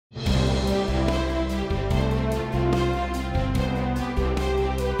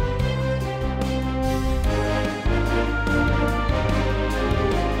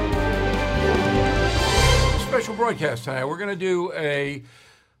special broadcast tonight. We're going to do a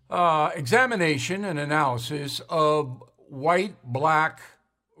examination and analysis of white-black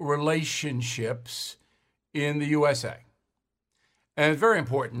relationships in the USA. And it's very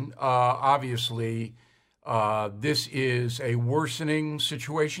important. Obviously, this is a worsening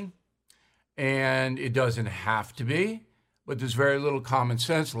situation, and it doesn't have to be, but there's very little common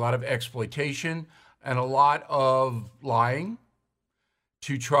sense, a lot of exploitation, and a lot of lying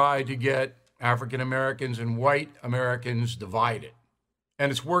to try to get African Americans and white Americans divided.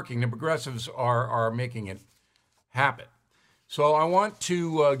 And it's working. The progressives are making it happen. So I want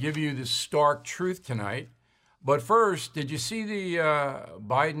to give you the stark truth tonight. But first, did you see the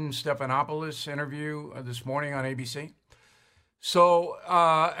Biden-Stephanopoulos interview this morning on ABC? So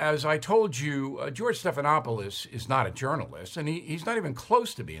as I told you, George Stephanopoulos is not a journalist, and he's not even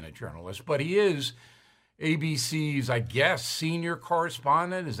close to being a journalist, but he is ABC's, I guess, senior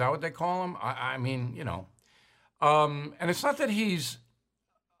correspondent. Is that what they call him? I mean, you know. And it's not that is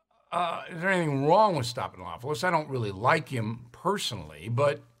there anything wrong with Stephanopoulos? I don't really like him personally,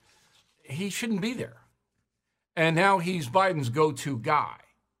 but he shouldn't be there. And now he's Biden's go-to guy.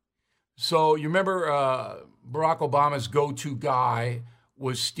 So you remember Barack Obama's go-to guy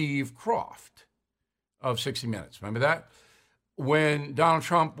was Steve Kroft of 60 Minutes. Remember that? When Donald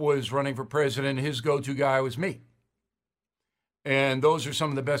Trump was running for president, his go-to guy was me. And those are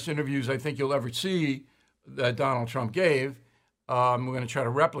some of the best interviews I think you'll ever see that Donald Trump gave. We're going to try to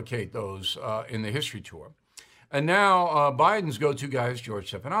replicate those in the history tour. And now Biden's go-to guy is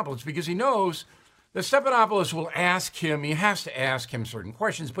George Stephanopoulos because he knows that Stephanopoulos will ask him, he has to ask him certain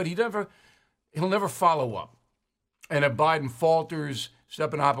questions, but he'll never follow up. And if Biden falters,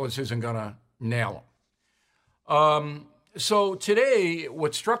 Stephanopoulos isn't going to nail him. So today,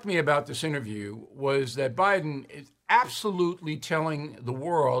 what struck me about this interview was that Biden is absolutely telling the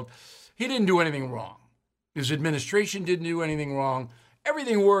world he didn't do anything wrong. His administration didn't do anything wrong.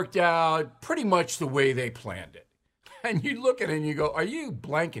 Everything worked out pretty much the way they planned it. And you look at it and you go, are you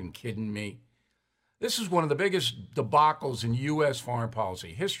blanking kidding me? This is one of the biggest debacles in U.S. foreign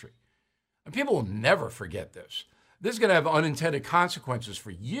policy history. And people will never forget this. This is going to have unintended consequences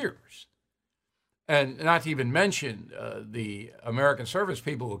for years. And not to even mention the American service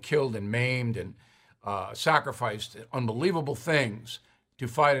people who killed and maimed and sacrificed unbelievable things to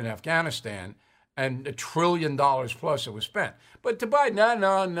fight in Afghanistan, and $1 trillion plus it was spent. But to Biden,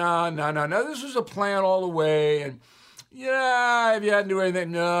 no, this was a plan all the way. And yeah, if you hadn't do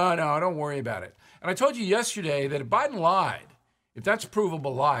anything, no, don't worry about it. And I told you yesterday that if Biden lied, if that's a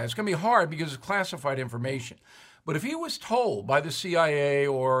provable lie, it's going to be hard because it's classified information. But if he was told by the CIA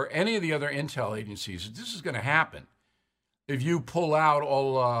or any of the other intel agencies that this is going to happen, if you pull out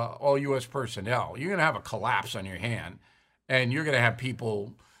all U.S. personnel, you're going to have a collapse on your hand, and you're going to have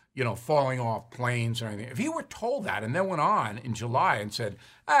people, falling off planes or anything. If he were told that and then went on in July and said,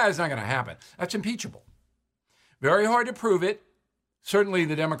 it's not going to happen, that's impeachable. Very hard to prove it. Certainly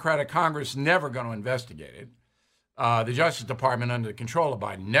the Democratic Congress never going to investigate it. The Justice Department under the control of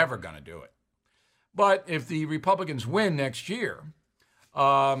Biden never going to do it. But if the Republicans win next year,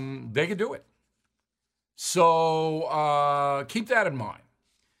 they could do it. So keep that in mind.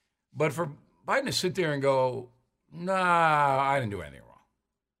 But for Biden to sit there and go, nah, I didn't do anything wrong,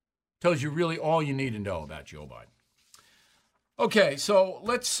 tells you really all you need to know about Joe Biden. Okay, so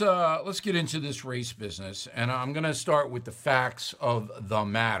let's get into this race business, and I'm going to start with the facts of the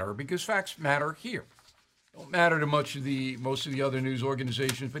matter because facts matter here. Don't matter to most of the other news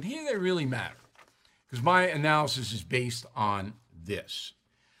organizations, but here they really matter. Because my analysis is based on this.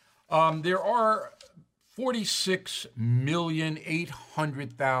 There are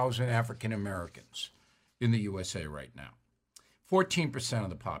 46,800,000 African Americans in the USA right now, 14% of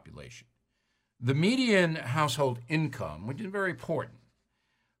the population. The median household income, which is very important,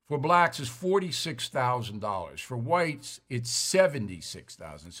 for blacks is $46,000. For whites, it's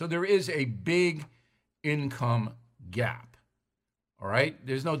 $76,000. So there is a big income gap. All right?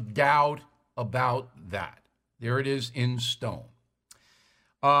 There's no doubt about that. There it is in stone.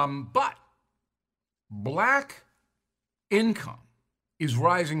 But black income is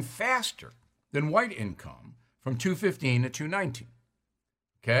rising faster than white income from 215 to 219.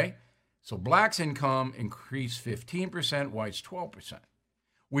 Okay? So blacks' income increased 15%, whites 12%,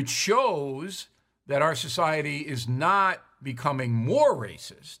 which shows that our society is not becoming more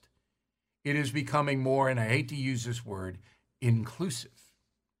racist. It is becoming more, and I hate to use this word, inclusive.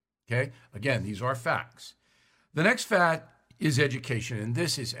 Okay? Again, these are facts. The next fact is education, and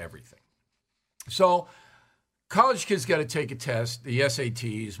this is everything. So college kids got to take a test, the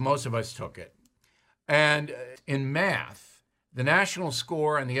SATs. Most of us took it. And in math, the national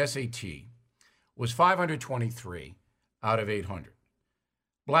score on the SAT was 523 out of 800.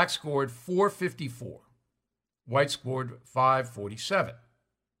 Black scored 454. White scored 547.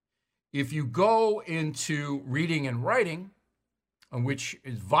 If you go into reading and writing, which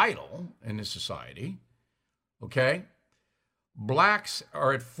is vital in this society, okay, blacks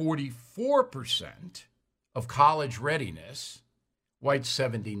are at 44% of college readiness, whites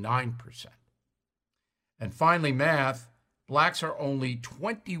 79%. And finally, math, blacks are only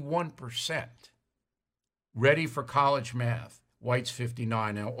 21% ready for college math, whites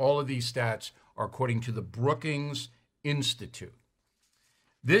 59%. Now, all of these stats are according to the Brookings Institute.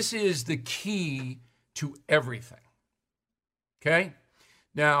 This is the key to everything. Okay?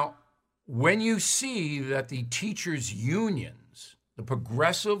 Now, when you see that the teachers' unions, the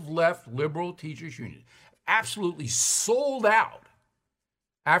progressive left liberal teachers' unions, absolutely sold out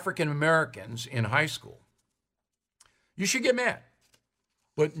African Americans in high school, you should get mad.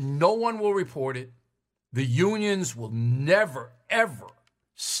 But no one will report it. The unions will never, ever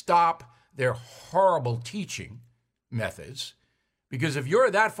stop their horrible teaching methods, because if you're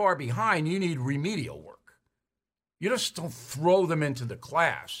that far behind, you need remedial work. You just don't throw them into the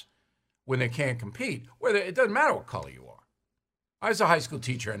class when they can't compete. It doesn't matter what color you are. I was a high school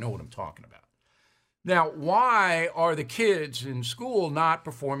teacher. I know what I'm talking about. Now, why are the kids in school not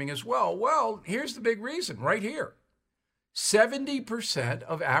performing as well? Well, here's the big reason right here. 70%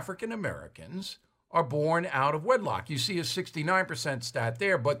 of African Americans are born out of wedlock. You see a 69% stat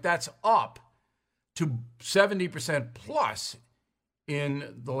there, but that's up to 70% plus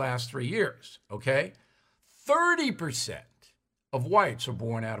in the last 3 years, okay? 30% of whites are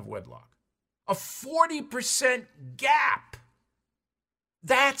born out of wedlock. A 40% gap.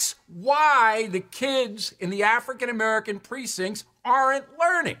 That's why the kids in the African American precincts aren't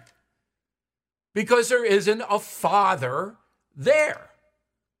learning, because there isn't a father there.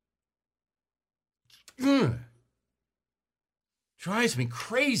 Drives me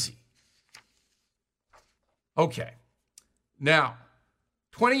crazy. Okay. Now,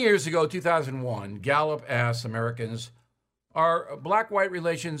 20 years ago, 2001, Gallup asked Americans, are black-white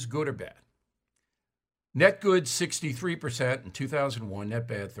relations good or bad? Net good, 63% in 2001, net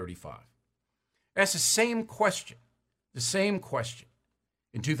bad, 35%. That's the same question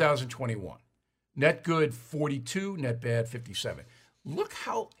in 2021. Net good, 42%, net bad, 57%. Look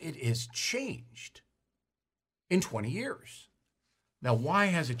how it has changed in 20 years. Now, why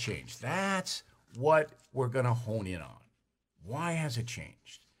has it changed? That's what we're going to hone in on. Why has it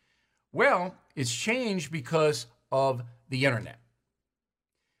changed? Well, it's changed because of the internet.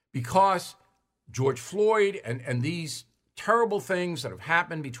 Because George Floyd and these terrible things that have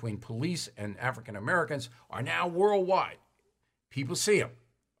happened between police and African Americans are now worldwide. People see them,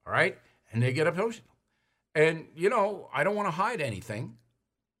 all right? And they get emotional. And, I don't want to hide anything.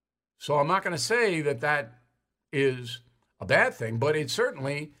 So I'm not going to say that is a bad thing, but it's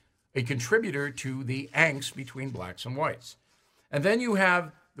certainly a contributor to the angst between blacks and whites. And then you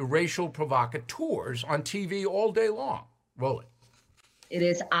have the racial provocateurs on TV all day long. Roll it. It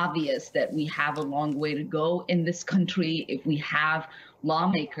is obvious that we have a long way to go in this country if we have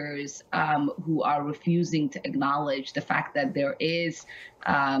lawmakers who are refusing to acknowledge the fact that there is,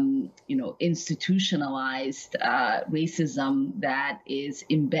 institutionalized racism that is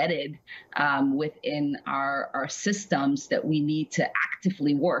embedded within our systems that we need to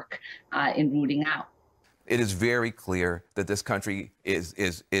actively work in rooting out. It is very clear that this country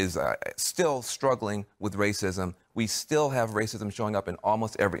is still struggling with racism. We still have racism showing up in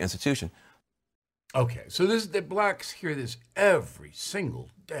almost every institution. Okay, so the blacks hear this every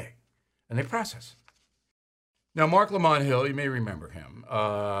single day, and they process it. Now, Marc Lamont Hill, you may remember him.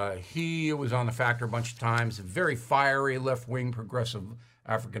 He was on The Factor a bunch of times, a very fiery, left-wing, progressive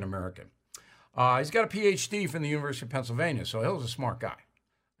African-American. He's got a PhD from the University of Pennsylvania, so Hill's a smart guy.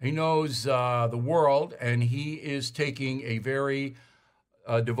 He knows the world, and he is taking a very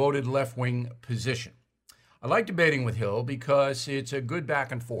devoted left-wing position. I like debating with Hill because it's a good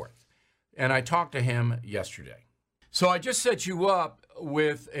back and forth. And I talked to him yesterday. So I just set you up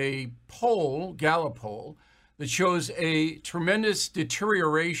with a poll, Gallup poll, that shows a tremendous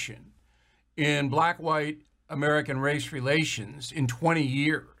deterioration in black-white American race relations in 20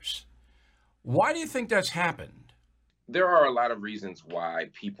 years. Why do you think that's happened? There are a lot of reasons why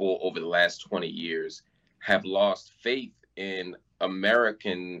people over the last 20 years have lost faith in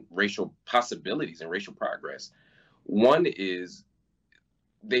American racial possibilities and racial progress. One is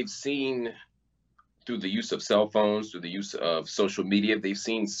they've seen, through the use of cell phones, through the use of social media, they've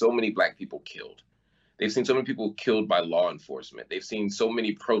seen so many black people killed. They've seen so many people killed by law enforcement. They've seen so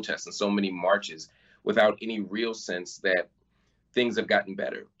many protests and so many marches without any real sense that things have gotten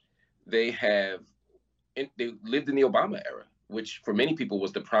better. They have they lived in the Obama era, which for many people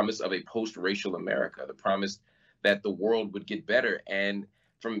was the promise of a post-racial America, the promise that the world would get better. And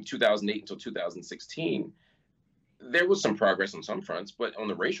from 2008 until 2016, there was some progress on some fronts, but on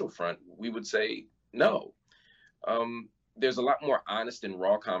the racial front, we would say no. There's a lot more honest and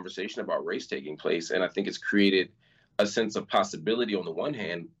raw conversation about race taking place, and I think it's created a sense of possibility on the one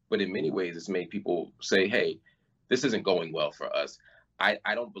hand, but in many ways, it's made people say, "Hey, this isn't going well for us."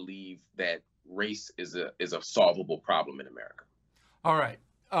 I don't believe that race is a solvable problem in America. All right.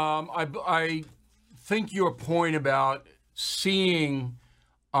 I think your point about seeing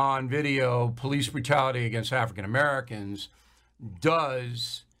on video police brutality against African Americans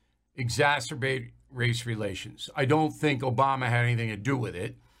does exacerbate race relations. I don't think Obama had anything to do with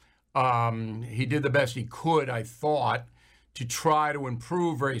it. He did the best he could, I thought, to try to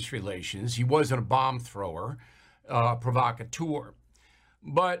improve race relations. He wasn't a bomb thrower, provocateur.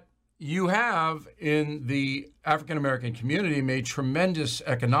 But you have, in the African American community, made tremendous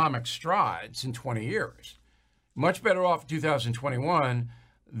economic strides in 20 years. Much better off in 2021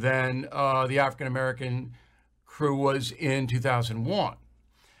 than the African American crew was in 2001.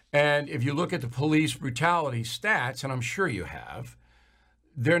 And if you look at the police brutality stats, and I'm sure you have,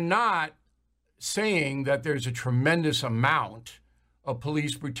 they're not saying that there's a tremendous amount of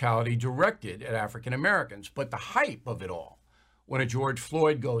police brutality directed at African Americans, but the hype of it all, when a George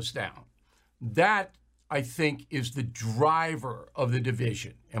Floyd goes down, that, I think, is the driver of the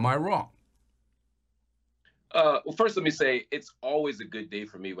division. Am I wrong? Well, first, let me say it's always a good day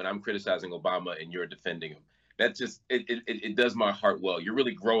for me when I'm criticizing Obama and you're defending him. That just, it does my heart well. You're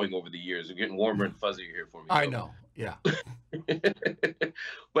really growing over the years. You're getting warmer and fuzzier here for me. I know, yeah.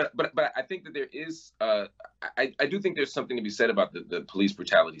 but I think that there is, I do think there's something to be said about the police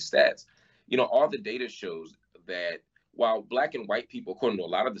brutality stats. You know, all the data shows that while Black and white people, according to a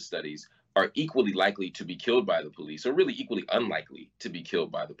lot of the studies, are equally likely to be killed by the police, or really equally unlikely to be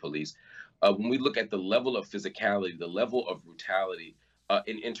killed by the police, when we look at the level of physicality, the level of brutality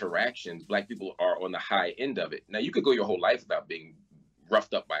in interactions, Black people are on the high end of it. Now, you could go your whole life without being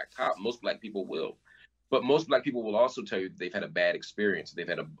roughed up by a cop. Most Black people will. But most Black people will also tell you that they've had a bad experience. They've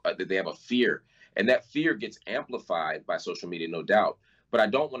had that they have a fear. And that fear gets amplified by social media, no doubt. But I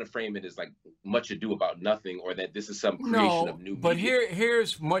don't want to frame it as like much ado about nothing, or that this is some creation of new media. But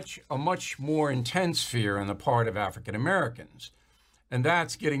here's a much more intense fear on the part of African Americans, and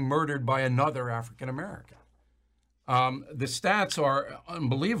that's getting murdered by another African American. The stats are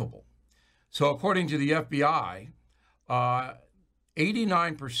unbelievable. So according to the FBI,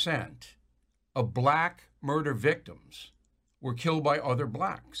 89% of Black murder victims were killed by other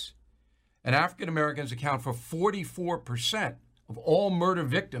Blacks. And African Americans account for 44% of all murder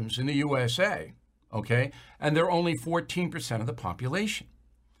victims in the USA, okay? And they're only 14% of the population.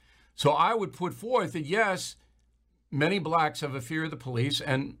 So I would put forth that, yes, many Blacks have a fear of the police,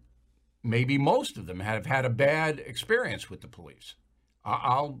 and maybe most of them have had a bad experience with the police.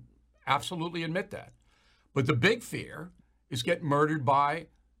 I'll absolutely admit that. But the big fear is getting murdered by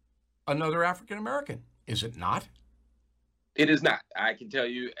another African American, is it not? It is not. I can tell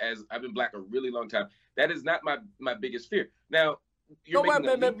you, as I've been Black a really long time, that is not my biggest fear. Now, you're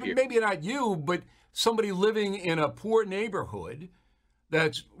maybe not you, but somebody living in a poor neighborhood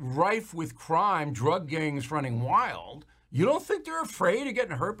that's rife with crime, drug gangs running wild. You don't think they're afraid of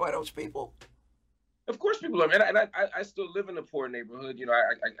getting hurt by those people? Of course, people are. And I still live in a poor neighborhood. You know,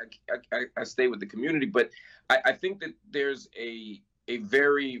 I stay with the community, but I think that there's a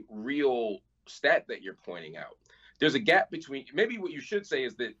very real stat that you're pointing out. There's a gap between, maybe what you should say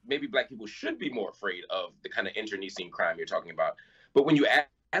is that maybe Black people should be more afraid of the kind of internecine crime you're talking about. But when you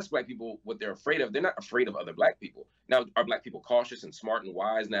ask Black people what they're afraid of, they're not afraid of other Black people. Now, are Black people cautious and smart and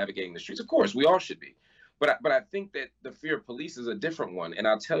wise navigating the streets? Of course, we all should be. But I think that the fear of police is a different one, and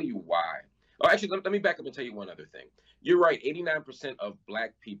I'll tell you why. Oh, actually, let me back up and tell you one other thing. You're right, 89% of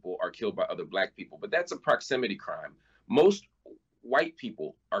Black people are killed by other Black people, but that's a proximity crime. Most white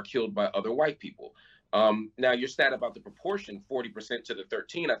people are killed by other white people. Now, your stat about the proportion, 40% to the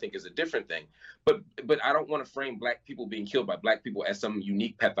 13, I think is a different thing. But I don't want to frame Black people being killed by Black people as some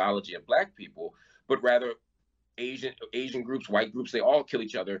unique pathology of Black people, but rather Asian groups, white groups, they all kill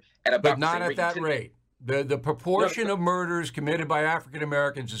each other at about the same rate. But not at that rate. The proportion of murders committed by African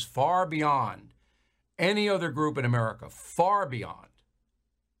Americans is far beyond any other group in America, far beyond.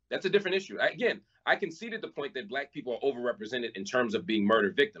 That's a different issue. Again, I conceded the point that Black people are overrepresented in terms of being murder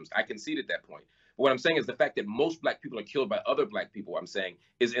victims. I conceded that point. But what I'm saying is the fact that most Black people are killed by other Black people, I'm saying,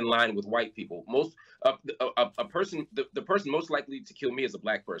 is in line with white people. Most the person most likely to kill me is a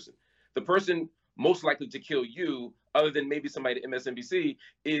Black person. The person most likely to kill you, other than maybe somebody at MSNBC,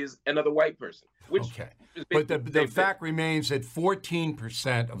 is another white person. Which okay. But the fact remains that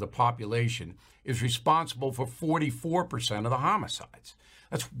 14% of the population is responsible for 44% of the homicides.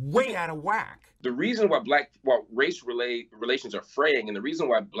 That's way out of whack. The reason why race relations are fraying, and the reason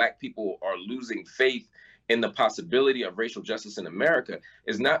why Black people are losing faith in the possibility of racial justice in America,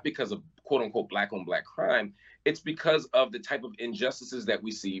 is not because of quote unquote Black on Black crime. It's because of the type of injustices that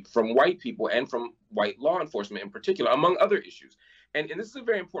we see from white people and from white law enforcement in particular, among other issues. And this is a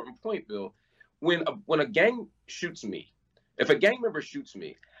very important point, Bill. When a gang shoots me, if a gang member shoots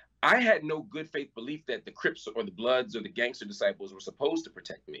me, I had no good faith belief that the Crips or the Bloods or the gangster disciples were supposed to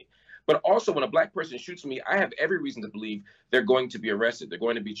protect me. But also, when a Black person shoots me, I have every reason to believe they're going to be arrested, they're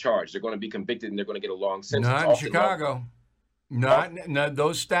going to be charged, they're going to be convicted, and they're going to get a long sentence. Not in Chicago. No,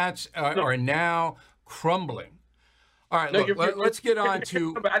 those stats are now crumbling. All right, no, look, let's get on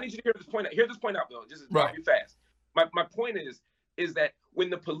to. But I need you to hear this point. Hear this point out, Bill. Just right. Fast. My point is that when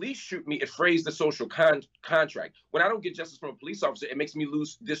the police shoot me, it frays the social contract. When I don't get justice from a police officer, it makes me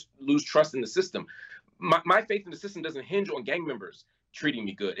lose trust in the system. My faith in the system doesn't hinge on gang members treating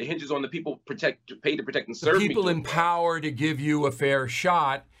me good. It hinges on the people paid to protect and serve me. People in power to give you a fair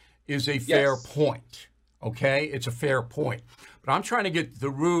shot is a fair point. Okay, it's a fair point. But I'm trying to get to the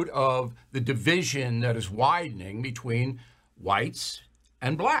root of the division that is widening between whites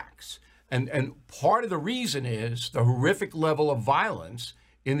and Blacks. And part of the reason is the horrific level of violence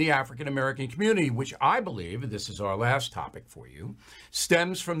in the African-American community, which I believe, and this is our last topic for you,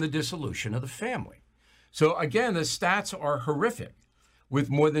 stems from the dissolution of the family. So again, the stats are horrific, with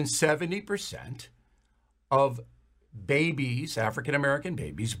more than 70% of babies, African-American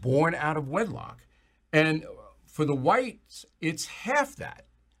babies, born out of wedlock. And for the whites, it's half that.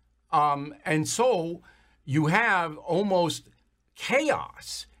 And so you have almost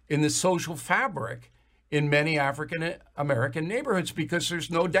chaos in the social fabric in many African-American neighborhoods because there's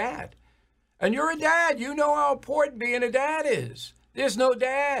no dad. And you're a dad. You know how important being a dad is. There's no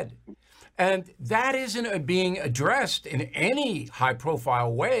dad. And that isn't being addressed in any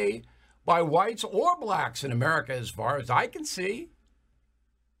high-profile way by whites or Blacks in America, as far as I can see.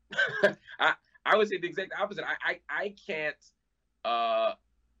 I would say the exact opposite. I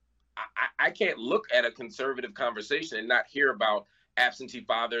can't look at a conservative conversation and not hear about absentee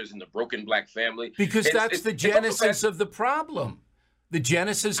fathers and the broken Black family. Because that's the genesis of the problem. The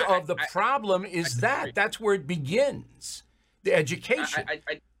genesis of the problem is that. That's where it begins. The education.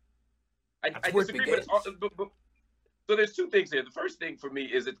 I disagree, but so there's two things here. The first thing for me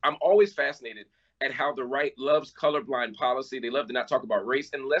is that I'm always fascinated at how the right loves colorblind policy. They love to not talk about race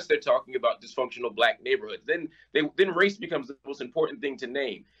unless they're talking about dysfunctional Black neighborhoods. Then race becomes the most important thing to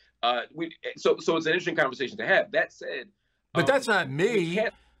name. So it's an interesting conversation to have. That said, but that's not me.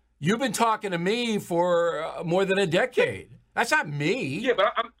 You've been talking to me for more than a decade. That's not me. Yeah,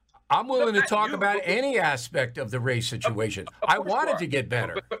 but I'm willing to talk about any aspect of the race situation. I wanted to get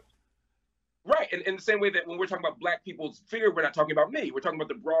better. Right, and in the same way that when we're talking about Black people's fear, we're not talking about me. We're talking about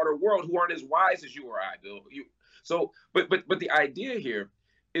the broader world who aren't as wise as you or I, Bill. But the idea here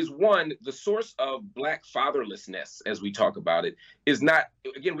is, one, the source of Black fatherlessness, as we talk about it, is not,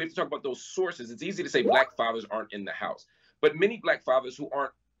 again, we have to talk about those sources. It's easy to say Black fathers aren't in the house, but many Black fathers who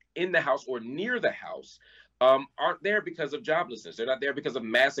aren't in the house or near the house aren't there because of joblessness. They're not there because of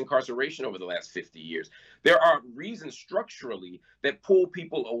mass incarceration over the last 50 years. There are reasons structurally that pull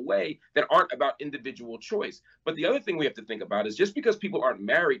people away that aren't about individual choice. But the other thing we have to think about is just because people aren't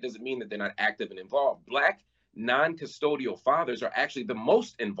married doesn't mean that they're not active and involved. Black non-custodial fathers are actually the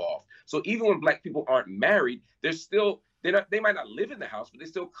most involved. So even when Black people aren't married, they might not live in the house, but they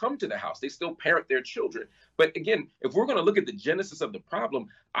still come to the house. They still parent their children. But again, if we're going to look at the genesis of the problem,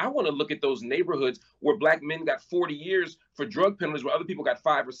 I want to look at those neighborhoods where Black men got 40 years for drug penalties, where other people got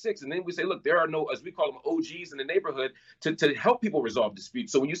 5 or 6. And then we say, look, there are no, as we call them, OGs in the neighborhood to help people resolve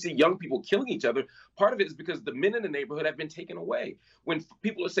disputes. So when you see young people killing each other, part of it is because the men in the neighborhood have been taken away. When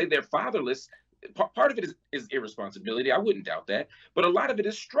people say they're fatherless, part of it is irresponsibility. I wouldn't doubt that, but a lot of it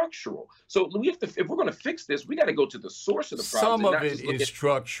is structural. So we have to, if we're going to fix this, we got to go to the source of the problem. Some of it is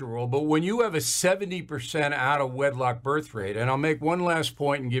structural, but when you have a 70% out of wedlock birth rate, and I'll make one last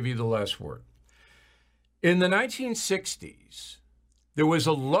point and give you the last word. In the 1960s, there was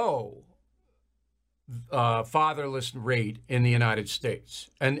a low fatherless rate in the United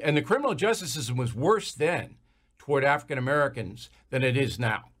States, and the criminal justice system was worse then toward African Americans than it is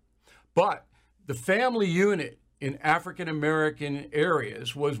now, but the family unit in African-American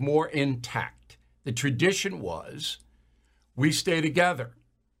areas was more intact. The tradition was we stay together.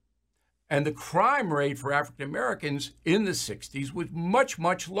 And the crime rate for African-Americans in the 60s was much,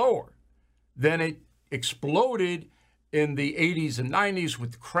 much lower Then it exploded in the 80s and 90s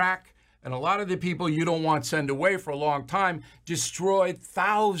with crack. And a lot of the people you don't want sent away for a long time destroyed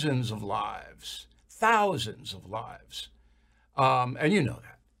thousands of lives. Thousands of lives. And you know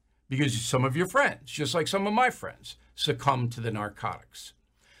that because some of your friends, just like some of my friends, succumbed to the narcotics.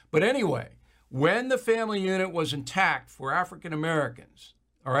 But anyway, when the family unit was intact for African Americans,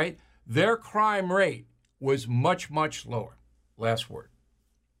 all right, their crime rate was much, much lower. Last word.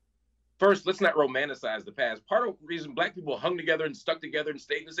 First, let's not romanticize the past. Part of the reason Black people hung together and stuck together and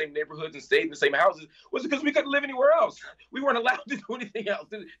stayed in the same neighborhoods and stayed in the same houses was because we couldn't live anywhere else. We weren't allowed to do anything else.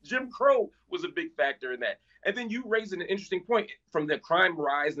 Jim Crow was a big factor in that. And then you raised an interesting point from the crime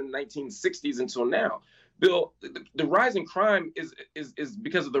rise in the 1960s until now. Bill, the rise in crime is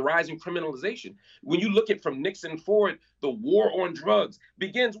because of the rise in criminalization. When you look at from Nixon forward, the war on drugs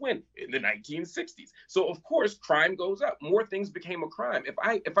begins when? In the 1960s. So of course, crime goes up. More things became a crime. If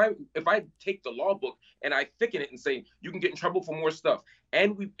I take the law book and I thicken it and say you can get in trouble for more stuff,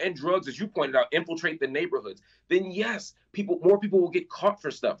 and drugs, as you pointed out, infiltrate the neighborhoods, then yes, more people will get caught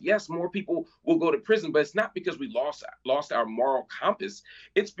for stuff. Yes, more people will go to prison, but it's not because we lost our moral compass.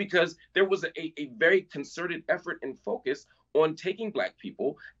 It's because there was a very concerted effort and focus on taking Black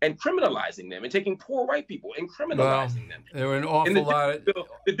people and criminalizing them, and taking poor white people and criminalizing them. There were an awful lot of...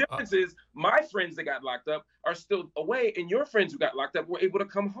 The difference is my friends that got locked up are still away, and your friends who got locked up were able to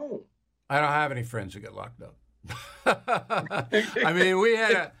come home. I don't have any friends who get locked up. I mean,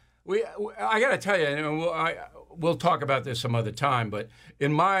 I got to tell you, we'll talk about this some other time, but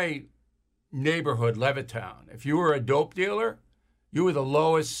in my neighborhood, Levittown, if you were a dope dealer, you were the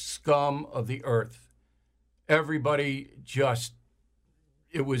lowest scum of the earth. Everybody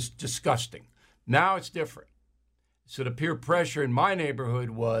it was disgusting. Now it's different. So the peer pressure in my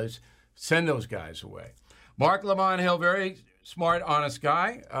neighborhood was send those guys away. Marc Lamont Hill, very smart, honest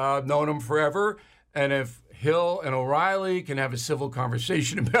guy. I've known him forever. And if Hill and O'Reilly can have a civil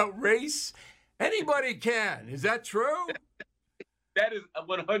conversation about race, anybody can. Is that true? That is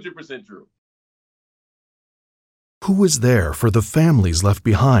 100% true. Who is there for the families left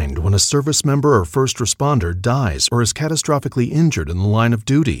behind when a service member or first responder dies or is catastrophically injured in the line of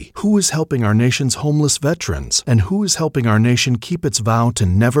duty? Who is helping our nation's homeless veterans? And who is helping our nation keep its vow to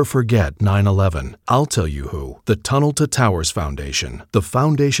never forget 9/11? I'll tell you who. The Tunnel to Towers Foundation. The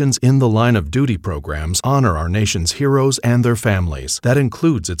foundation's In the Line of Duty programs honor our nation's heroes and their families. That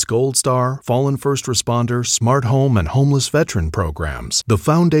includes its Gold Star, Fallen First Responder, Smart Home, and Homeless Veteran programs. The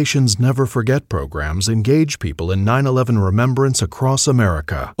foundation's Never Forget programs engage people in 9/11 remembrance across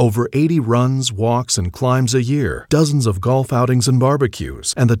America. Over 80 runs, walks, and climbs a year, dozens of golf outings and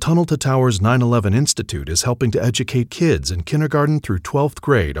barbecues, and the Tunnel to Towers 9/11 Institute is helping to educate kids in kindergarten through 12th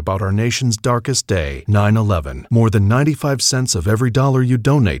grade about our nation's darkest day, 9/11. More than 95 cents of every dollar you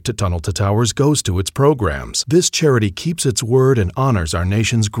donate to Tunnel to Towers goes to its programs. This charity keeps its word and honors our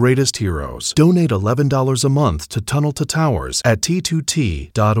nation's greatest heroes. Donate $11 a month to Tunnel to Towers at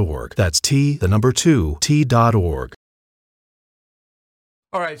T2T.org. That's T2T.org.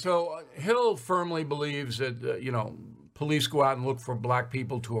 All right, so Hill firmly believes that, police go out and look for Black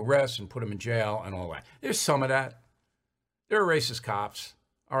people to arrest and put them in jail and all that. There's some of that. There are racist cops,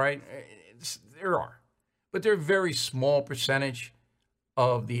 all right? There are. But they're a very small percentage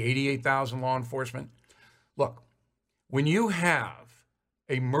of the 88,000 law enforcement. Look, when you have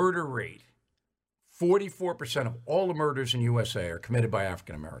a murder rate, 44% of all the murders in USA are committed by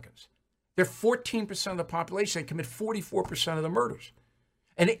African Americans. They're 14% of the population. They commit 44% of the murders.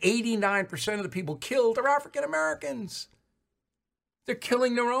 And 89% of the people killed are African Americans. They're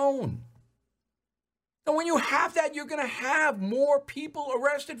killing their own. And when you have that, you're going to have more people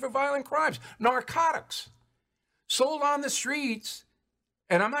arrested for violent crimes. Narcotics sold on the streets.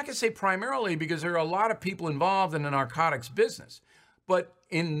 And I'm not going to say primarily because there are a lot of people involved in the narcotics business. But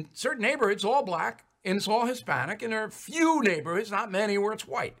in certain neighborhoods, all Black and it's all Hispanic. And there are few neighborhoods, not many, where it's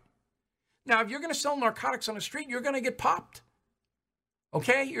white. Now, if you're going to sell narcotics on the street, you're going to get popped.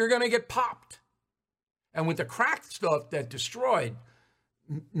 Okay? You're going to get popped. And with the crack stuff that destroyed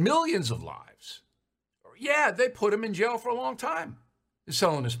millions of lives, yeah, they put him in jail for a long time. They're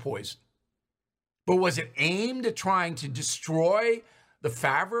selling this poison. But was it aimed at trying to destroy the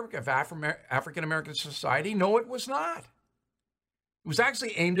fabric of African-American society? No, it was not. It was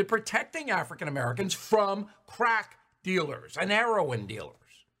actually aimed at protecting African-Americans from crack dealers and heroin dealers.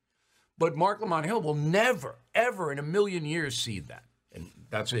 But Marc Lamont Hill will never, ever in a million years see that. And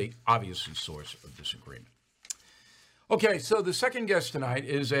that's a obviously source of disagreement. Okay, so the second guest tonight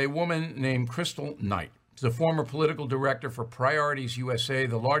is a woman named Crystal Knight. She's the former political director for Priorities USA,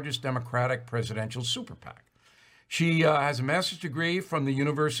 the largest Democratic presidential super PAC. She has a master's degree from the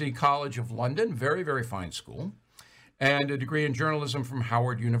University College of London, very, very fine school, and a degree in journalism from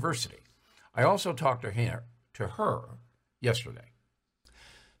Howard University. I also talked to her yesterday.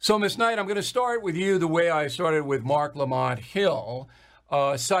 So, Ms. Knight, I'm going to start with you the way I started with Marc Lamont Hill,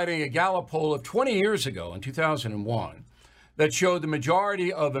 citing a Gallup poll of 20 years ago in 2001 that showed the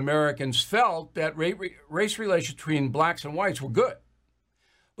majority of Americans felt that race relations between blacks and whites were good.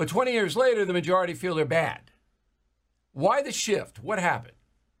 But 20 years later, the majority feel they're bad. Why the shift? What happened?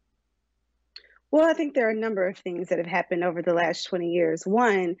 Well, I think there are a number of things that have happened over the last 20 years.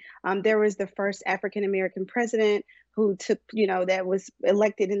 One, there was the first African-American president who that was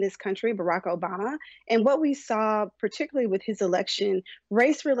elected in this country, Barack Obama. And what we saw, particularly with his election,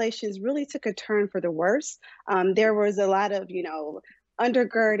 race relations really took a turn for the worse. There was a lot of,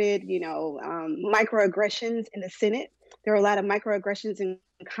 undergirded, microaggressions in the Senate. There were a lot of microaggressions in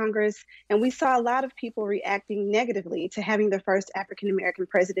Congress, and we saw a lot of people reacting negatively to having the first African-American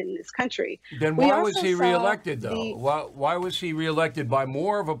president in this country. Then why was he reelected, though? Why was he reelected by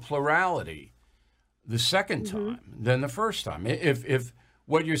more of a plurality the second time than the first time? If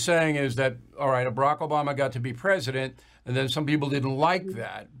what you're saying is that, all right, Barack Obama got to be president, and then some people didn't like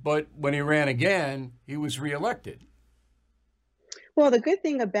that, but when he ran again, he was reelected. Well, the good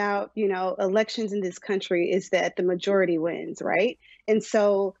thing about, elections in this country is that the majority wins, right? And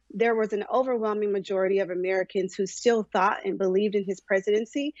so there was an overwhelming majority of Americans who still thought and believed in his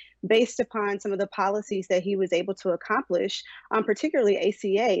presidency based upon some of the policies that he was able to accomplish, particularly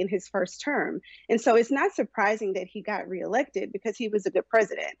ACA in his first term. And so it's not surprising that he got reelected because he was a good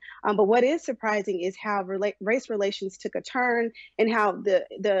president. But what is surprising is how race relations took a turn and how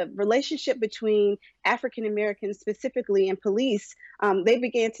the relationship between African Americans specifically and police, they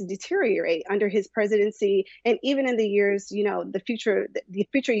began to deteriorate under his presidency and even in the years, the future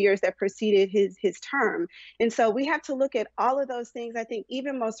years that preceded his term. And so we have to look at all of those things. I think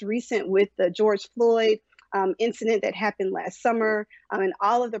even most recent with the George Floyd incident that happened last summer and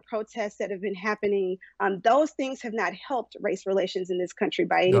all of the protests that have been happening, those things have not helped race relations in this country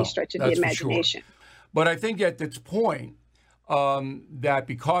by any stretch of the imagination. Sure. But I think at this point that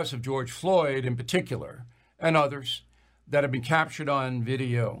because of George Floyd in particular and others that have been captured on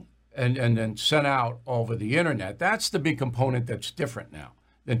video and then sent out over the internet, that's the big component that's different now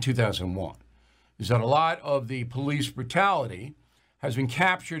than 2001, is that a lot of the police brutality has been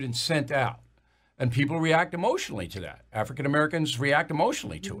captured and sent out. And people react emotionally to that. African Americans react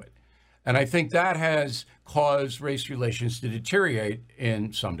emotionally to it. And I think that has caused race relations to deteriorate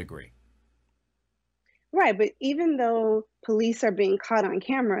in some degree. Right, but even though police are being caught on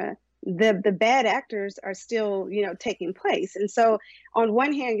camera, the bad actors are still, taking place. And so on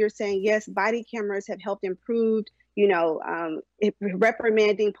one hand, you're saying, yes, body cameras have helped improve,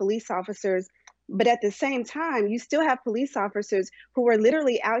 reprimanding police officers. But at the same time, you still have police officers who are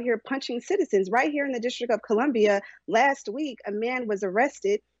literally out here punching citizens. Right here in the District of Columbia, last week, a man was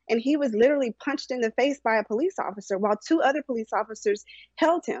arrested and he was literally punched in the face by a police officer while two other police officers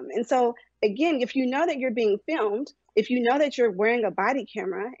held him. And so, again, if you know that you're being filmed, if you know that you're wearing a body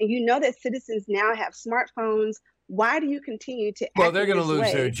camera, and you know that citizens now have smartphones, why do you continue to act Well, they're going to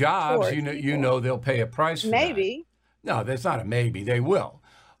lose their jobs. You know they'll pay a price for maybe. That. No, that's not a maybe. They will.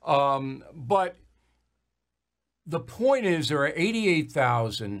 But the point is there are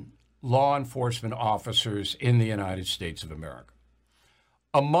 88,000 law enforcement officers in the United States of America.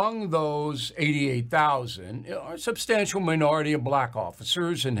 Among those 88,000, a substantial minority of black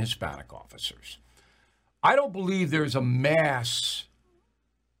officers and Hispanic officers. I don't believe there's a mass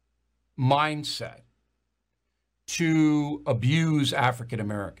mindset to abuse African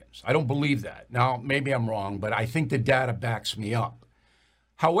Americans. I don't believe that. Now, maybe I'm wrong, but I think the data backs me up.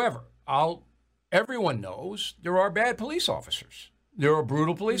 However, everyone knows there are bad police officers. There are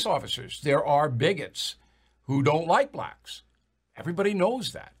brutal police officers. There are bigots who don't like blacks. Everybody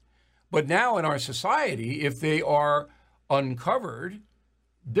knows that. But now in our society, if they are uncovered,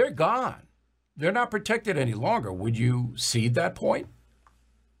 they're gone. They're not protected any longer. Would you cede that point?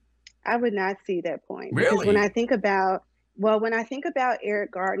 I would not see that point. Really? Because when I think about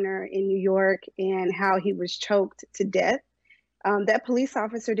Eric Gardner in New York and how he was choked to death, that police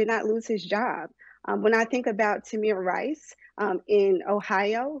officer did not lose his job. When I think about Tamir Rice in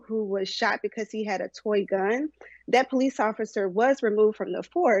Ohio, who was shot because he had a toy gun, that police officer was removed from the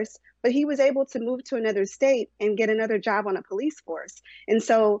force, but he was able to move to another state and get another job on a police force. And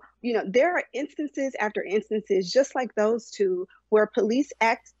so, there are instances after instances, just like those two, where police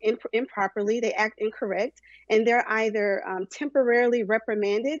act improperly, they act incorrect, and they're either temporarily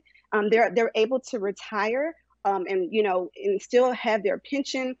reprimanded, they're able to retire, and and still have their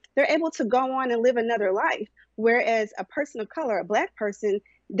pension. They're able to go on and live another life. Whereas a person of color, a Black person,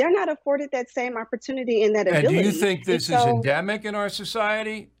 they're not afforded that same opportunity and that ability. And do you think this is endemic in our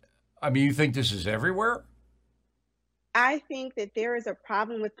society? I mean, you think this is everywhere? I think that there is a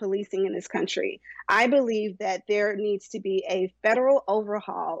problem with policing in this country. I believe that there needs to be a federal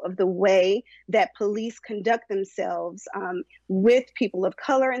overhaul of the way that police conduct themselves with people of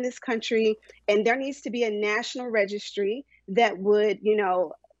color in this country. And there needs to be a national registry that would,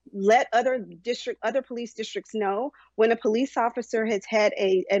 let other police districts know when a police officer has had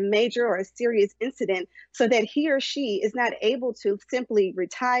a major or a serious incident, so that he or she is not able to simply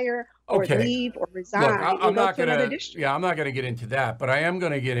retire or leave or resign. Look, I'm not going to get into that, but I am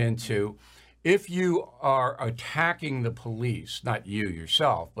going to get into, if you are attacking the police, not you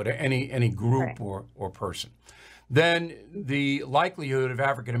yourself, but any group or person, then the likelihood of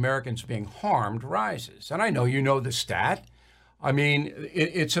African Americans being harmed rises. And I know you know the stat. I mean,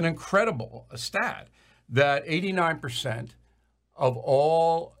 it's an incredible stat that 89% of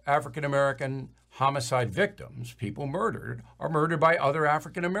all African American homicide victims, people murdered, are murdered by other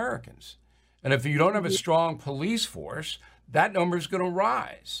African Americans. And if you don't have a strong police force, that number is going to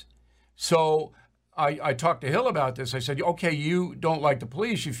rise. So I talked to Hill about this. I said, okay, you don't like the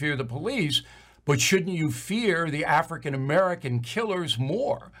police, you fear the police, but shouldn't you fear the African American killers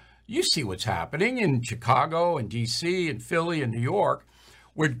more? You see what's happening in Chicago and D.C. and Philly and New York,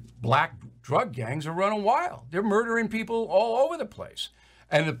 where Black drug gangs are running wild. They're murdering people all over the place.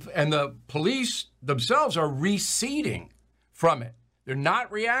 And the police themselves are receding from it. They're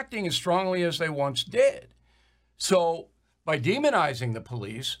not reacting as strongly as they once did. So by demonizing the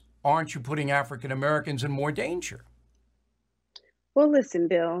police, aren't you putting African Americans in more danger? Well, listen,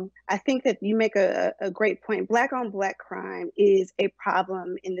 Bill, I think that you make a great point. Black on Black crime is a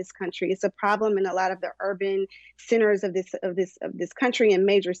problem in this country. It's a problem in a lot of the urban centers of this country and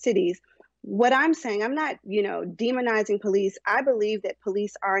major cities. What I'm saying, I'm not, demonizing police. I believe that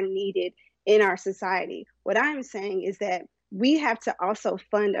police are needed in our society. What I'm saying is that we have to also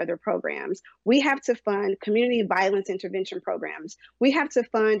fund other programs. We have to fund community violence intervention programs. We have to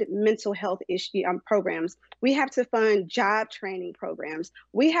fund mental health programs. We have to fund job training programs.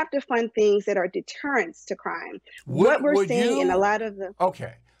 We have to fund things that are deterrents to crime. What we're seeing in a lot of the...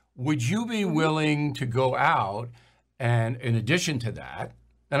 Okay. Would you be willing to go out and, in addition to that,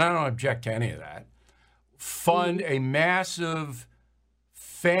 and I don't object to any of that, fund a massive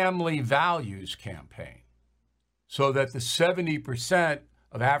family values campaign, so that the 70%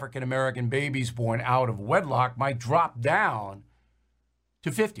 of African-American babies born out of wedlock might drop down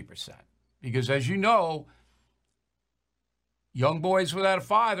to 50%? Because as you know, young boys without a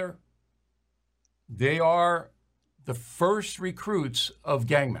father, they are the first recruits of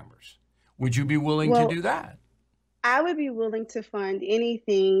gang members. Would you be willing to do that? I would be willing to fund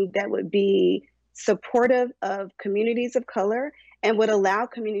anything that would be supportive of communities of color and would allow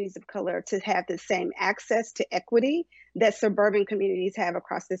communities of color to have the same access to equity that suburban communities have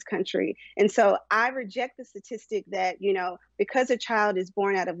across this country. And so I reject the statistic that, because a child is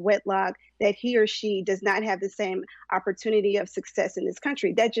born out of wedlock, that he or she does not have the same opportunity of success in this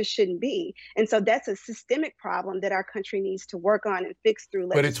country. That just shouldn't be. And so that's a systemic problem that our country needs to work on and fix through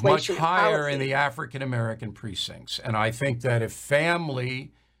legislation. But it's much higher in the African American precincts. And I think that if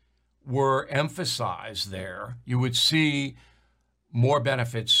family were emphasized there, you would see more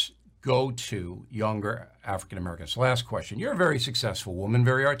benefits go to younger African Americans. Last question. You're a very successful woman,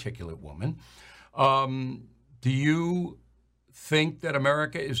 very articulate woman. Do you think that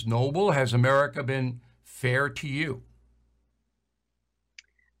America is noble? Has America been fair to you?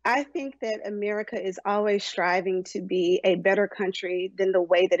 I think that America is always striving to be a better country than the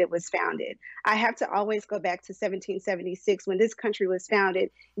way that it was founded. I have to always go back to 1776 when this country was founded.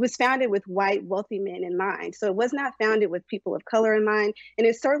 It was founded with white, wealthy men in mind. So it was not founded with people of color in mind, and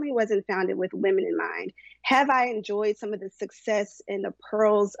it certainly wasn't founded with women in mind. Have I enjoyed some of the success and the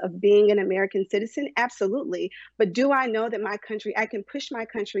pearls of being an American citizen? Absolutely. But do I know that my country, I can push my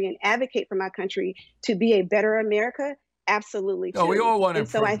country and advocate for my country to be a better America? Absolutely. No, we all want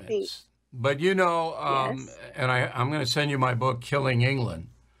improvements. So I think, but yes. And I'm going to send you my book, Killing England.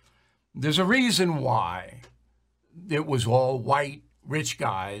 There's a reason why it was all white, rich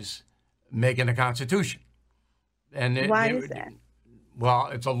guys making the Constitution. And why is that? Well,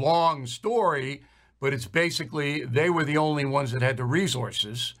 it's a long story, but it's basically they were the only ones that had the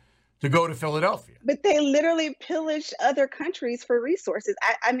resources to go to Philadelphia. But they literally pillaged other countries for resources.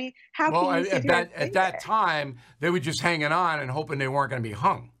 I mean, how can you at that time, they were just hanging on and hoping they weren't going to be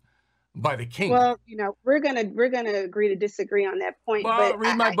hung by the king. Well, we're gonna agree to disagree on that point. Well, but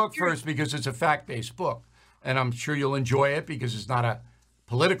read my book first, because it's a fact-based book. and I'm sure you'll enjoy it because it's not a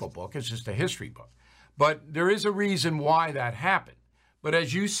political book, it's just a history book. But there is a reason why that happened. But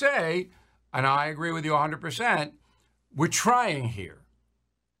as you say, and I agree with you 100%, we're trying here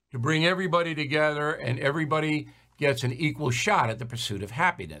to bring everybody together and everybody gets an equal shot at the pursuit of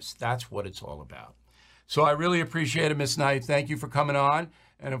happiness. That's what it's all about. So I really appreciate it, Ms. Knight. Thank you for coming on.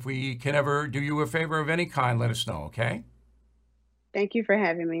 And if we can ever do you a favor of any kind, let us know, okay? Thank you for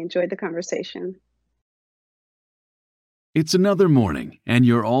having me. Enjoyed the conversation. It's another morning, and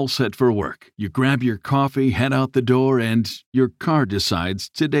you're all set for work. You grab your coffee, head out the door, and your car decides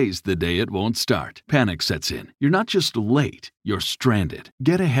today's the day it won't start. Panic sets in. You're not just late, you're stranded.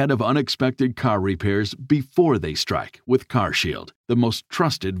 Get ahead of unexpected car repairs before they strike with CarShield, the most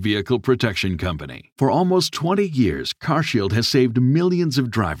trusted vehicle protection company. For almost 20 years, CarShield has saved millions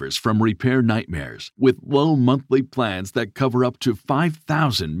of drivers from repair nightmares with low monthly plans that cover up to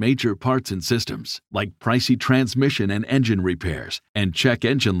 5,000 major parts and systems, like pricey transmission and engine repairs and check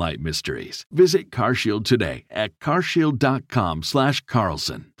engine light mysteries. Visit CarShield today at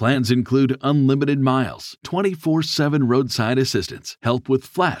carshield.com/Carlson. Plans include unlimited miles, 24/7 roadside assistance, help with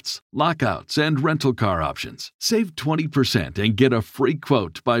flats, lockouts, and rental car options. Save 20% and get a free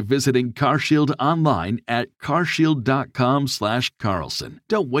quote by visiting CarShield online at carshield.com/Carlson.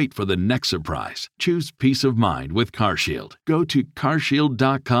 Don't wait for the next surprise. Choose peace of mind with CarShield. Go to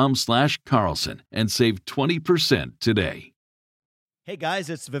carshield.com/Carlson and save 20% today. Hey guys,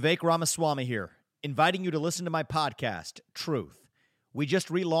 it's Vivek Ramaswamy here, inviting you to listen to my podcast, Truth. We just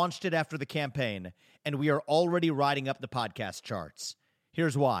relaunched it after the campaign, and we are already riding up the podcast charts.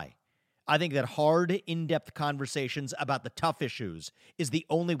 Here's why. I think that hard, in-depth conversations about the tough issues is the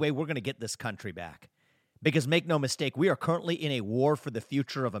only way we're going to get this country back. Because make no mistake, we are currently in a war for the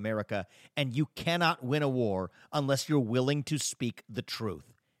future of America, and you cannot win a war unless you're willing to speak the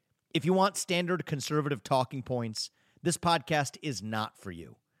truth. If you want standard conservative talking points, this podcast is not for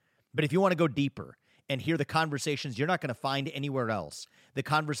you. But if you want to go deeper and hear the conversations you're not going to find anywhere else, the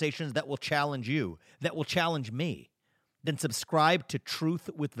conversations that will challenge you, that will challenge me, then subscribe to Truth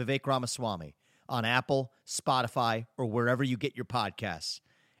with Vivek Ramaswamy on Apple, Spotify, or wherever you get your podcasts.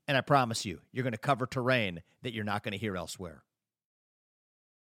 And I promise you, you're going to cover terrain that you're not going to hear elsewhere.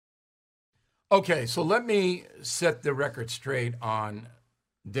 Okay, so let me set the record straight on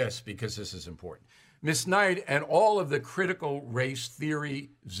this because this is important. Ms. Knight and all of the critical race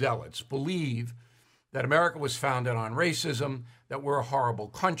theory zealots believe that America was founded on racism, that we're a horrible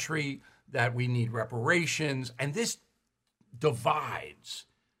country, that we need reparations, and this divides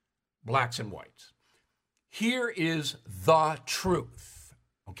blacks and whites. Here is the truth,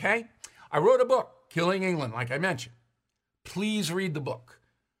 okay? I wrote a book, Killing England, like I mentioned. Please read the book.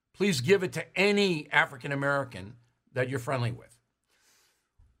 Please give it to any African American that you're friendly with.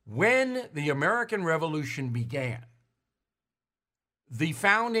 When the American Revolution began, the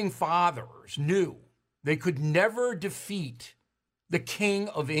founding fathers knew they could never defeat the King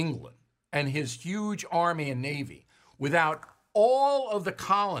of England and his huge army and navy without all of the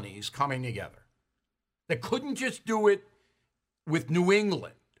colonies coming together. They couldn't just do it with New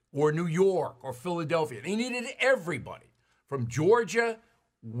England or New York or Philadelphia. They needed everybody from Georgia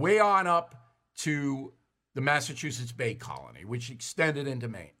way on up to the Massachusetts Bay Colony, which extended into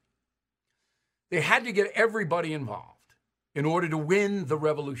Maine. They had to get everybody involved in order to win the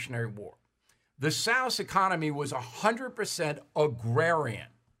Revolutionary War. The South's economy was 100% agrarian,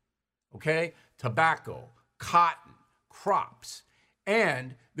 okay? Tobacco, cotton, crops.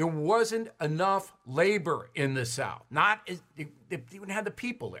 And there wasn't enough labor in the South. They didn't have the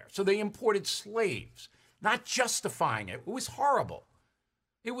people there. So they imported slaves, not justifying it. It was horrible.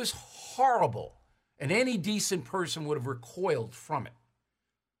 It was horrible. And any decent person would have recoiled from it.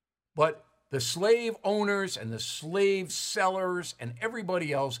 But the slave owners and the slave sellers and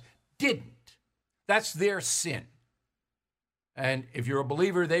everybody else didn't. That's their sin. And if you're a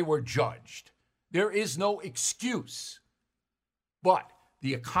believer, they were judged. There is no excuse. But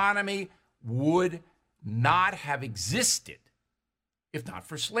the economy would not have existed if not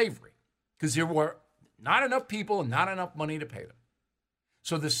for slavery, because there were not enough people and not enough money to pay them.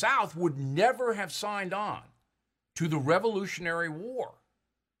 So the South would never have signed on to the Revolutionary War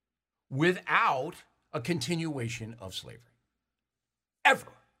without a continuation of slavery.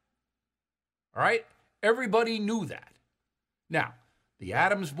 Ever. All right? Everybody knew that. Now, the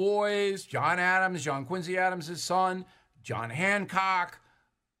Adams boys, John Adams, John Quincy Adams' son, John Hancock,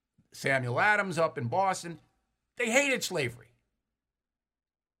 Samuel Adams up in Boston, they hated slavery.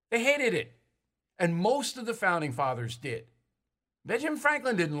 They hated it. And most of the founding fathers did. Benjamin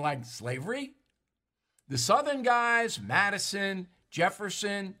Franklin didn't like slavery. The Southern guys, Madison,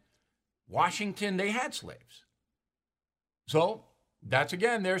 Jefferson, Washington, they had slaves. So that's,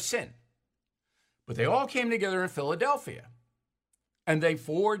 again, their sin. But they all came together in Philadelphia, and they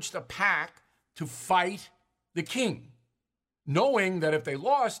forged a pact to fight the king, knowing that if they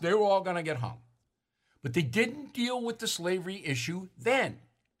lost, they were all going to get hung. But they didn't deal with the slavery issue then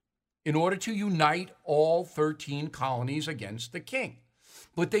in order to unite all 13 colonies against the king.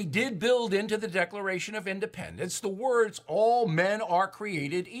 But they did build into the Declaration of Independence the words, all men are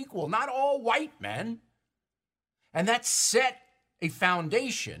created equal, not all white men. And that set a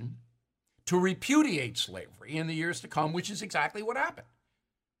foundation to repudiate slavery in the years to come, which is exactly what happened.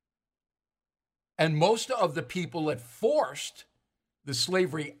 And most of the people that forced the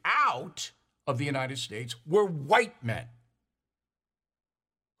slavery out of the United States were white men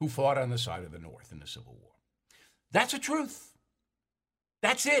who fought on the side of the North in the Civil War. That's the truth.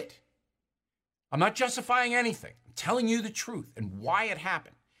 That's it. I'm not justifying anything. I'm telling you the truth and why it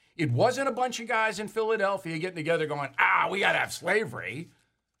happened. It wasn't a bunch of guys in Philadelphia getting together going, we got to have slavery.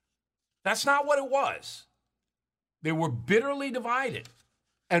 That's not what it was. They were bitterly divided,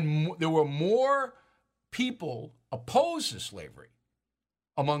 and there were more people opposed to slavery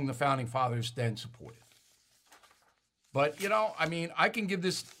among the founding fathers than supported. But, I can give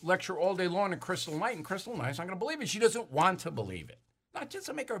this lecture all day long to Crystal Knight, and Crystal Knight's not going to believe it. She doesn't want to believe it. Not just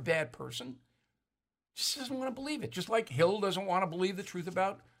to make her a bad person. She doesn't want to believe it. Just like Hill doesn't want to believe the truth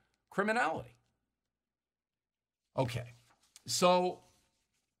about criminality. Okay, so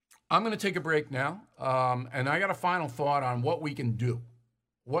I'm going to take a break now, and I got a final thought on what we can do.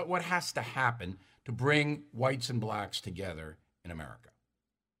 What has to happen to bring whites and blacks together in America.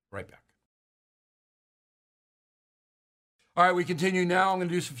 Right back. All right, we continue now. I'm going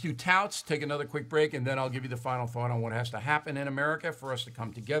to do a few touts, take another quick break, and then I'll give you the final thought on what has to happen in America for us to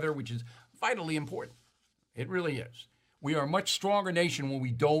come together, which is vitally important. It really is. We are a much stronger nation when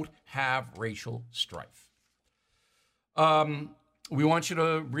we don't have racial strife. We want you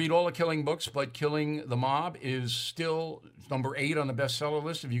to read all the Killing books, but Killing the Mob is still number 8 on the bestseller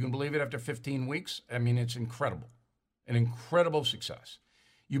list, if you can believe it, after 15 weeks. I mean, it's incredible. An incredible success.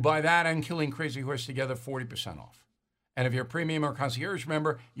 You buy that and Killing Crazy Horse together, 40% off. And if you're a premium or concierge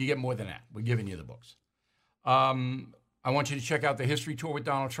member, you get more than that. We're giving you the books. I want you to check out the history tour with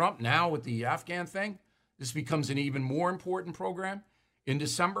Donald Trump. Now with the Afghan thing, this becomes an even more important program. In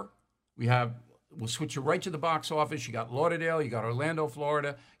December, we'll switch you right to the box office. You got Lauderdale, you got Orlando,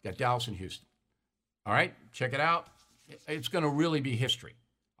 Florida, you got Dallas and Houston. All right, check it out. It's going to really be history.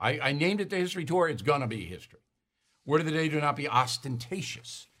 I named it the history tour. It's going to be history. Word of the day, do not be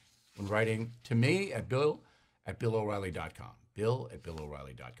ostentatious when writing to me at BillO'Reilly.com.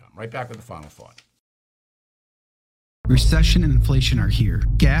 Bill@BillO'Reilly.com. Right back with the final thought. Recession and inflation are here.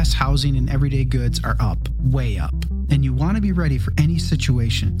 Gas, housing, and everyday goods are up, way up. And you want to be ready for any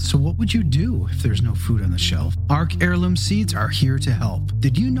situation. So what would you do if there's no food on the shelf? ARC Heirloom Seeds are here to help.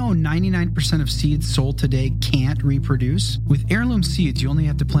 Did you know 99% of seeds sold today can't reproduce? With Heirloom Seeds, you only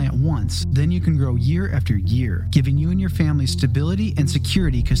have to plant once. Then you can grow year after year, giving you and your family stability and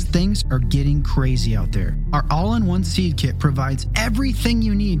security because things are getting crazy out there. Our all-in-one seed kit provides everything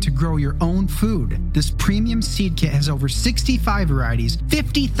you need to grow your own food. This premium seed kit has over 65 varieties,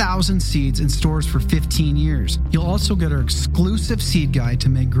 50,000 seeds in stores for 15 years. You'll also get our exclusive seed guide to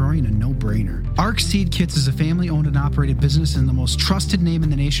make growing a no-brainer. ARC Seed Kits is a family-owned and operated business and the most trusted name in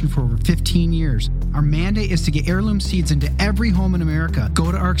the nation for over 15 years. Our mandate is to get heirloom seeds into every home in America.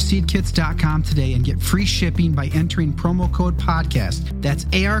 Go to arcseedkits.com today and get free shipping by entering promo code podcast. That's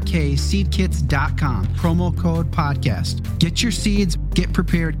ARKseedkits.com, promo code podcast. Get your seeds, get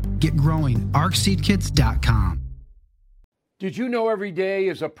prepared, get growing. arcseedkits.com. Did you know every day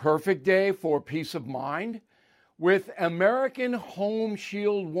is a perfect day for peace of mind? With American Home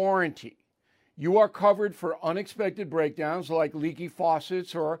Shield Warranty, you are covered for unexpected breakdowns like leaky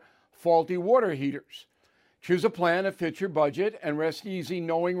faucets or faulty water heaters. Choose a plan that fits your budget and rest easy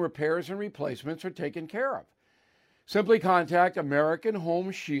knowing repairs and replacements are taken care of. Simply contact American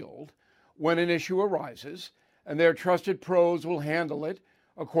Home Shield when an issue arises, and their trusted pros will handle it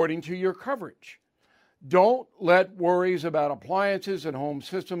according to your coverage. Don't let worries about appliances and home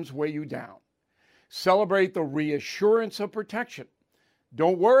systems weigh you down. Celebrate the reassurance of protection.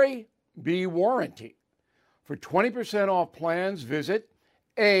 Don't worry, be warranty. For 20% off plans, visit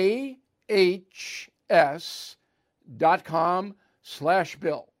ahs.com/bill.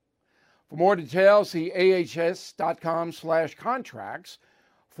 For more details, see ahs.com/contracts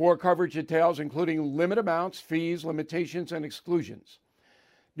for coverage details, including limit amounts, fees, limitations, and exclusions.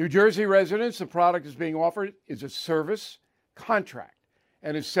 New Jersey residents, the product is being offered is a service contract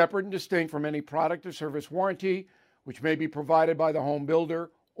and is separate and distinct from any product or service warranty, which may be provided by the home builder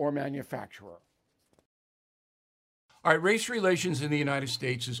or manufacturer. All right, race relations in the United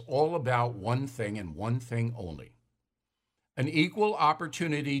States is all about one thing and one thing only: an equal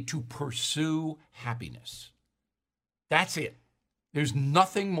opportunity to pursue happiness. That's it. There's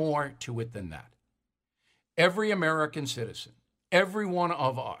nothing more to it than that. Every American citizen, every one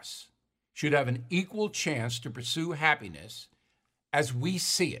of us, should have an equal chance to pursue happiness as we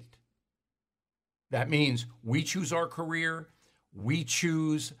see it. That means we choose our career, we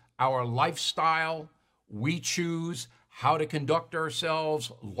choose our lifestyle, we choose how to conduct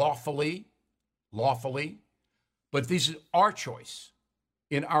ourselves lawfully, but this is our choice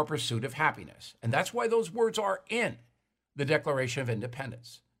in our pursuit of happiness. And that's why those words are in the Declaration of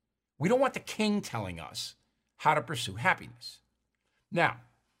Independence. We don't want the king telling us how to pursue happiness. Now,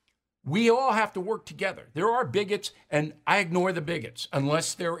 we all have to work together. There are bigots, and I ignore the bigots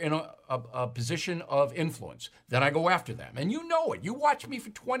unless they're in a position of influence. Then I go after them. And you know it. You watch me for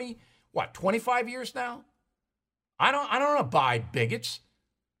 25 years now? I don't abide bigots.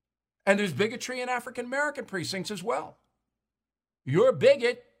 And there's bigotry in African American precincts as well. You're a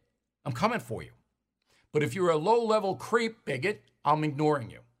bigot, I'm coming for you. But if you're a low-level creep bigot, I'm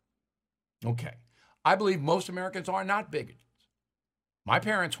ignoring you. Okay. I believe most Americans are not bigots. My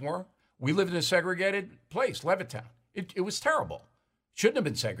parents were. We lived in a segregated place, Levittown. It was terrible. Shouldn't have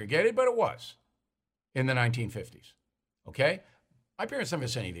been segregated, but it was in the 1950s. Okay? My parents never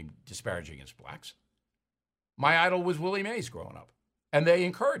said anything disparaging against blacks. My idol was Willie Mays growing up, and they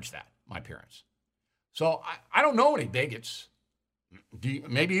encouraged that, my parents. So I don't know any bigots.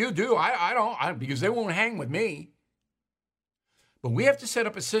 Maybe you do. I don't, because they won't hang with me. But we have to set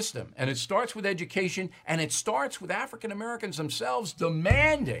up a system, and it starts with education, and it starts with African Americans themselves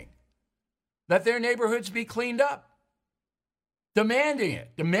demanding that their neighborhoods be cleaned up.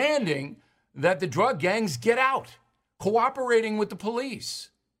 Demanding that the drug gangs get out, cooperating with the police.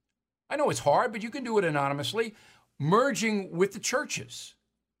 I know it's hard, but you can do it anonymously, merging with the churches.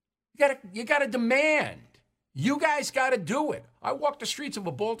 You got to demand. You guys got to do it. I walked the streets of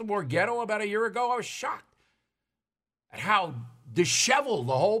a Baltimore ghetto about a year ago. I was shocked at how disheveled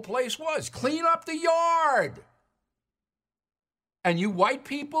the whole place was. Clean up the yard. And you white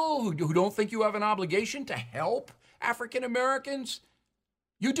people who don't think you have an obligation to help African Americans,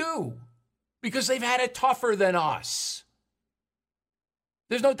 you do, because they've had it tougher than us.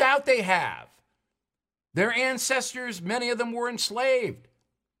 There's no doubt they have. Their ancestors, many of them were enslaved.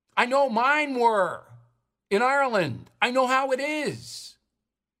 I know mine were in Ireland. I know how it is.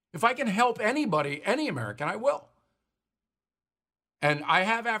 If I can help anybody, any American, I will. And I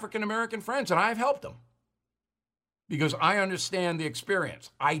have African American friends, and I've helped them because I understand the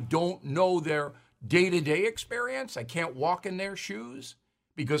experience. I don't know their day-to-day experience. I can't walk in their shoes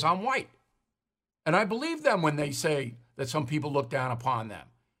because I'm white. And I believe them when they say that some people look down upon them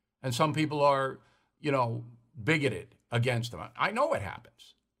and some people are, bigoted against them. I know it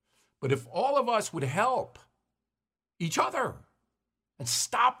happens. But if all of us would help each other and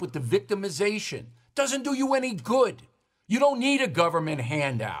stop with the victimization, doesn't do you any good. You don't need a government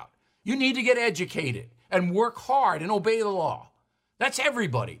handout. You need to get educated and work hard and obey the law. That's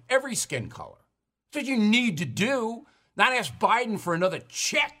everybody, every skin color. That's what you need to do, not ask Biden for another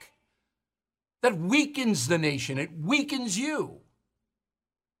check. That weakens the nation. It weakens you.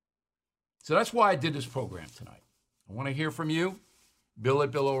 So that's why I did this program tonight. I want to hear from you.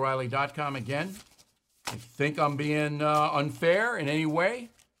 Bill@BillO'Reilly.com. Again, if you think I'm being unfair in any way,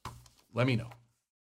 let me know.